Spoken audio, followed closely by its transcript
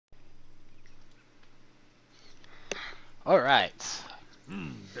Alright.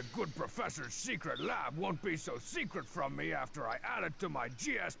 The good professor's secret lab won't be so secret from me after I add it to my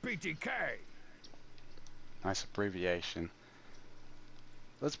GSPTK. Nice abbreviation.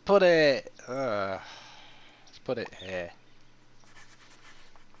 Let's put it here.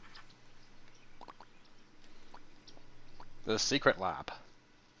 The secret lab.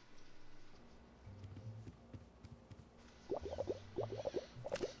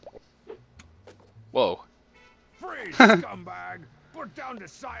 Whoa. Freeze, scumbag! Put down the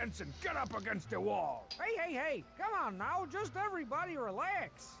science and get up against the wall. Hey, come on now, just everybody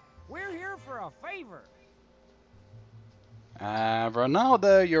relax. We're here for a favor.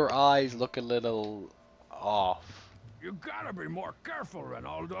 Ronaldo, your eyes look a little off. You gotta be more careful,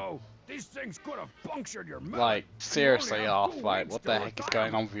 Ronaldo. These things could have punctured your melon. Like, seriously off. Like, what the heck is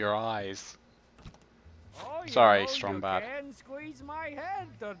going on with your eyes? Oh, Sorry, you Strongbad. can squeeze my head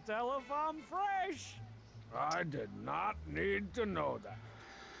to tell if I'm fresh. I did not need to know that.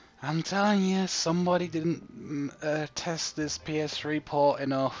 I'm telling you, somebody didn't test this PS3 port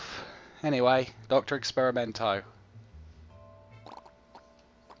enough. Anyway, Dr. Experimento.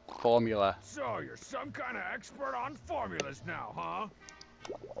 Formula. So, you're some kind of expert on formulas now, huh?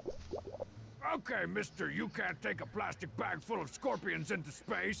 Okay, mister, you can't take a plastic bag full of scorpions into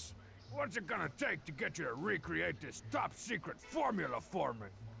space. What's it gonna take to get you to recreate this top-secret formula for me?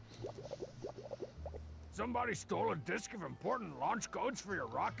 Somebody stole a disk of important launch codes for your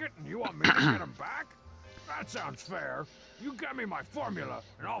rocket and you want me to get them back? That sounds fair. You get me my formula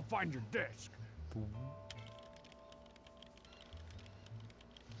and I'll find your disk.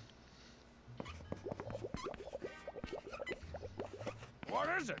 What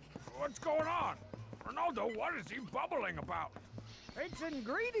is it? What's going on? Ronaldo, what is he bubbling about? It's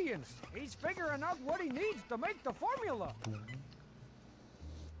ingredients. He's figuring out what he needs to make the formula.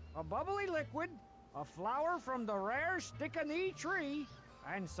 A bubbly liquid, a flower from the rare stick-a-knee tree,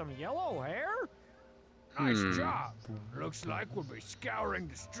 and some yellow hair? Nice job. Looks like we'll be scouring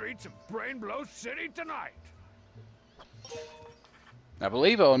the streets of Brainblow City tonight. Now,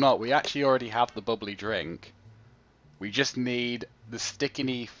 believe it or not, we actually already have the bubbly drink. We just need the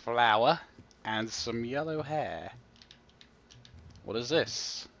stickiny flower and some yellow hair. What is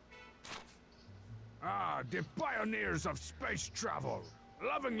this? Ah, the pioneers of space travel.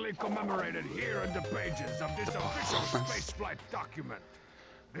 Lovingly commemorated here in the pages of this official spaceflight document.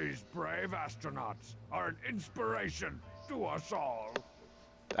 These brave astronauts are an inspiration to us all.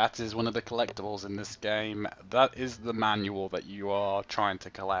 That is one of the collectibles in this game. That is the manual that you are trying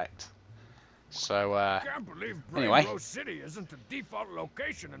to collect. So, Can't believe anyway. Brainblow City isn't the default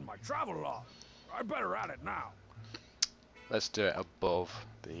location in my travel log. I better add it now. Let's do it above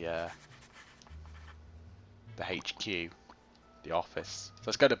the HQ, the office. So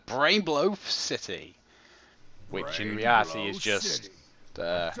let's go to Brainblow City, which in reality is just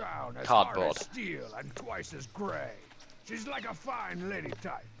cardboard. cardboard. As steel and twice as gray. She's like a fine lady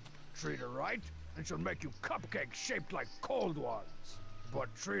type. Treat her right, and she'll make you cupcakes shaped like cold ones.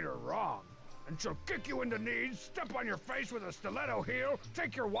 But treat her wrong, and she'll kick you in the knees, step on your face with a stiletto heel,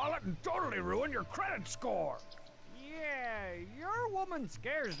 take your wallet, and totally ruin your credit score. Yeah, your woman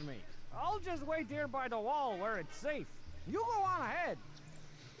scares me. I'll just wait here by the wall where it's safe. You go on ahead.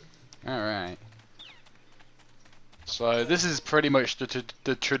 Alright. So this is pretty much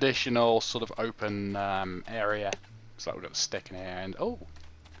the traditional sort of open area. So we've got a stick in here and oh,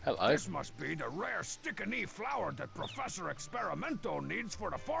 hello. This must be the rare stick-a-knee flower that Professor Experimento needs for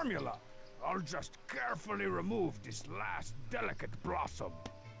the formula. I'll just carefully remove this last delicate blossom.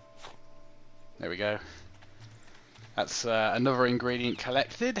 There we go. That's another ingredient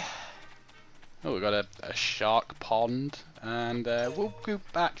collected. Oh, we've got a shark pond, and we'll go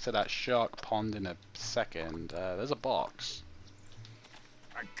back to that shark pond in a second. There's a box.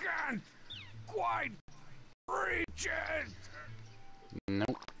 I can't quite reach it.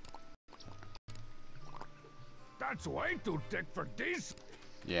 Nope. That's way too thick for this.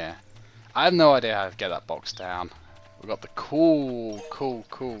 Yeah. I have no idea how to get that box down. We've got the cool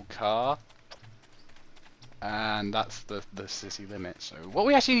car. And that's the city limit. So what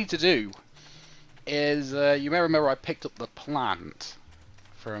we actually need to do is, you may remember I picked up the plant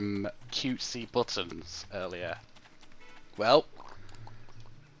from Cutesy Buttons earlier. Well,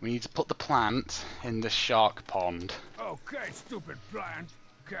 we need to put the plant in the shark pond. Okay, stupid plant.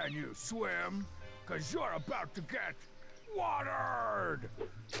 Can you swim? 'Cause you're about to get watered.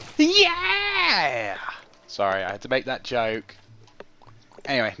 Yeah! Sorry, I had to make that joke.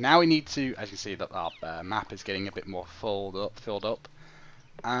 Anyway, now we need to, as you see, that our map is getting a bit more filled up.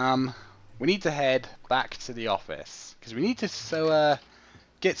 We need to head back to the office because we need to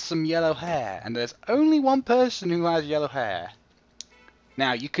get some yellow hair, and there's only one person who has yellow hair.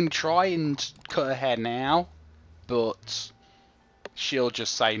 Now, you can try and cut her hair now, but she'll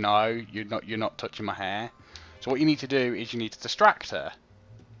just say no, you're not touching my hair. So what you need to do is you need to distract her.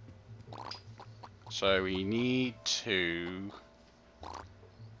 So we need to,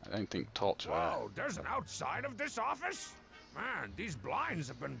 I don't think, talk to her. Whoa, there's an outside of this office? Man, these blinds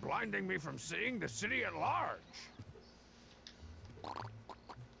have been blinding me from seeing the city at large.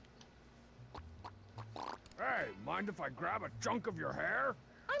 Hey, mind if I grab a chunk of your hair?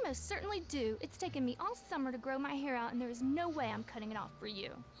 I most certainly do. It's taken me all summer to grow my hair out, and there is no way I'm cutting it off for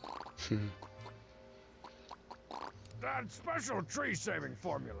you. That special tree-saving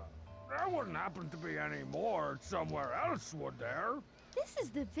formula. There wouldn't happen to be any more somewhere else, would there? This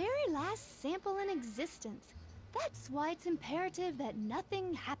is the very last sample in existence. That's why it's imperative that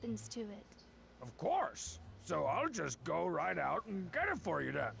nothing happens to it. Of course. So I'll just go right out and get it for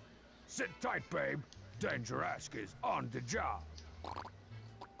you then. Sit tight, babe. Dangeresque is on the job.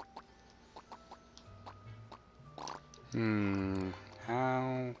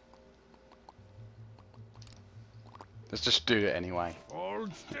 How? Let's just do it anyway.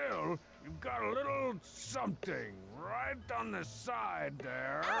 Hold still. You've got a little something right on the side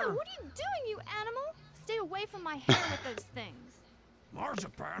there. Ow, what are you doing, you animal? Stay away from my hair with those things.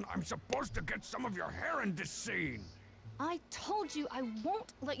 Marzipan, I'm supposed to get some of your hair in this scene. I told you I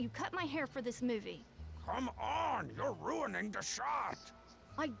won't let you cut my hair for this movie. Come on, you're ruining the shot.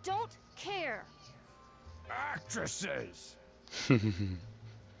 I don't care. Actresses.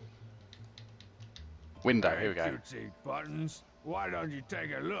 Window, Hey, here we go. cutesy buttons. Why don't you take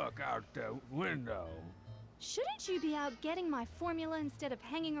a look out the window? Shouldn't you be out getting my formula instead of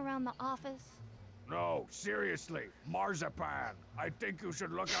hanging around the office? No, seriously, Marzipan. I think you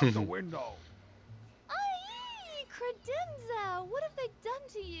should look out the window. Aye, credenza! What have they done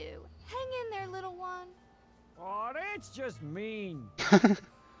to you? Hang in there, little one. Oh, that's just mean.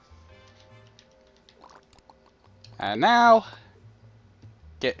 And now,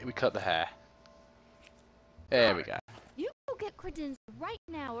 we cut the hair. There we go. You go get credenza right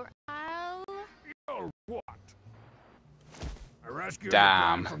now, or I'll... Oh, what? I rescued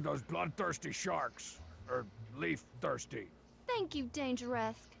Damn. the plant from those bloodthirsty sharks. Or leaf-thirsty. Thank you,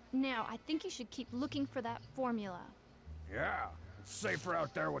 Dangeresque. Now, I think you should keep looking for that formula. Yeah, it's safer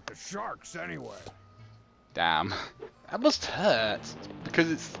out there with the sharks anyway. Damn. That must hurt.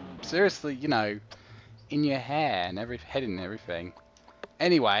 Because it's seriously, you know, in your hair and head and everything.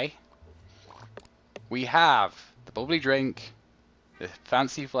 Anyway, we have the bubbly drink, the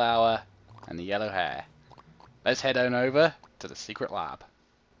fancy flower, and the yellow hair. Let's head on over to the secret lab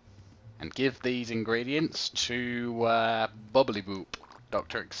and give these ingredients to Bubbly Boop,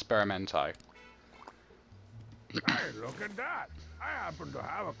 Dr. Experimento. Hey, look at that. I happen to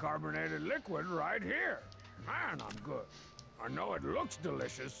have a carbonated liquid right here. Man, I'm good. I know it looks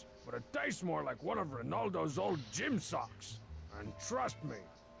delicious, but it tastes more like one of Ronaldo's old gym socks. And trust me,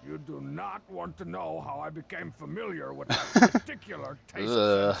 you do not want to know how I became familiar with that particular taste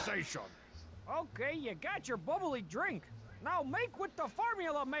sensation. Okay, you got your bubbly drink. Now make what the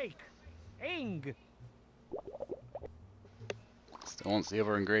formula make. Ing. Still wants the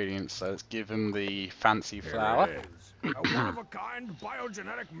other ingredients, so let's give him the fancy flour. Here it is. A one-of-a-kind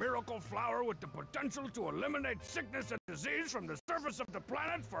biogenetic miracle flower with the potential to eliminate sickness and disease from the surface of the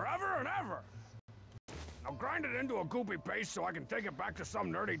planet forever and ever. Now grind it into a goopy paste so I can take it back to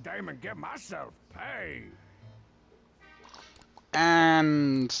some nerdy dame and get myself paid.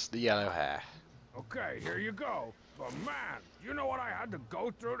 And the yellow hair. Okay, here you go. But man, you know what I had to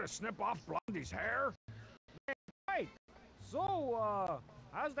go through to snip off Blondie's hair? Right. So,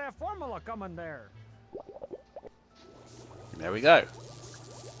 how's that formula coming there? There we go.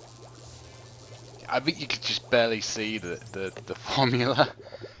 I think you could just barely see the formula.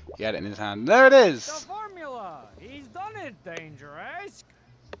 He had it in his hand. There it The is! formula! He's done it, Dangeresque!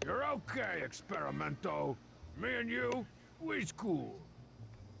 You're okay, Experimento. Me and you, we's cool.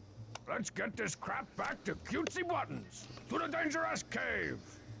 Let's get this crap back to Cutesy Buttons. To the Dangeresque cave.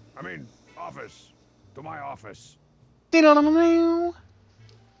 I mean, office. To my office.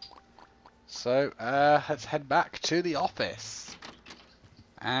 So, let's head back to the office.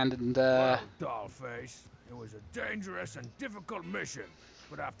 And, Well, Dollface, it was a dangerous and difficult mission.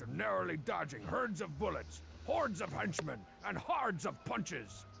 But after narrowly dodging herds of bullets, hordes of henchmen, and hordes of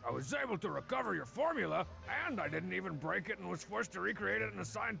punches, I was able to recover your formula, and I didn't even break it and was forced to recreate it in a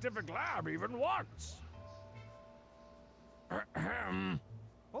scientific lab even once. Ahem.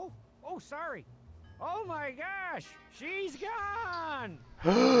 Oh, sorry. Oh my gosh! She's gone!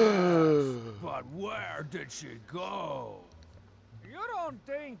 But where did she go? You don't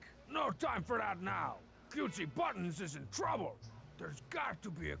think... No time for that now. Cutesy Buttons is in trouble. There's got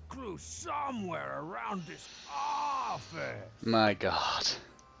to be a clue somewhere around this office. My god.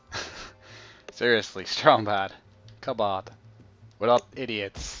 Seriously, strong bad. Come on. We're not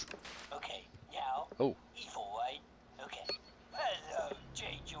idiots. Okay, now, Oh. evil, right? Okay. Hello,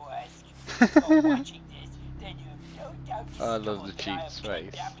 Dangeresque. If you're watching this, then you've no doubt I love the discovered that I cheat's have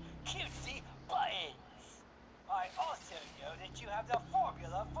face. kidnapped Cutesy Buttons. I also know that you have the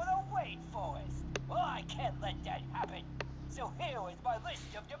formula for the rainforest. Well, I can't let that happen. So here is my list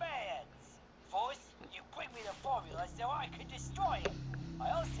of demands. First, you bring me the formula so I can destroy it. I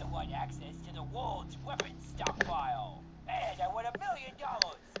also want access to the world's weapons stockpile. And I want $1 million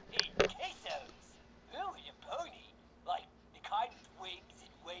in pesos. Ooh, and a pony. Like the kind with wings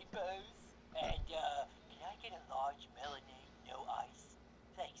and rainbows. And, can I get a large melonade, no ice?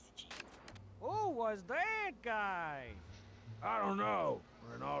 Thanks, the chief. Who was that guy? I don't know,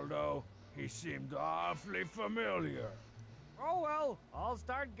 Ronaldo. He seemed awfully familiar. Oh well, I'll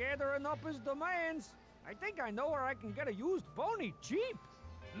start gathering up his demands. I think I know where I can get a used pony cheap.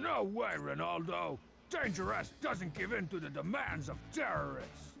 No way, Ronaldo. Dangeresque doesn't give in to the demands of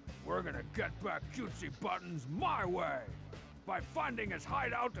terrorists. We're gonna get back Cutesy Buttons my way. By finding his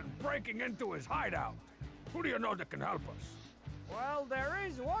hideout and breaking into his hideout. Who do you know that can help us? Well, there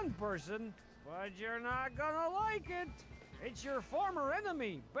is one person, but you're not gonna like it. It's your former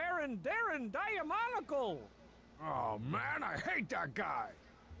enemy, Baron Darren Diamonical. Oh man, I hate that guy.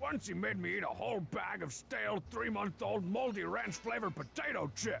 Once he made me eat a whole bag of stale 3-month-old moldy ranch-flavored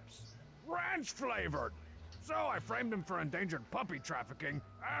potato chips. Ranch-flavored! So I framed him for endangered puppy trafficking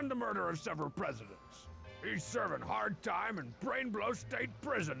and the murder of several presidents. He's serving hard time in Brain Blow State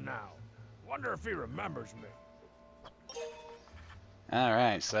Prison now. Wonder if he remembers me.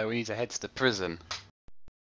 Alright, so we need to head to the prison.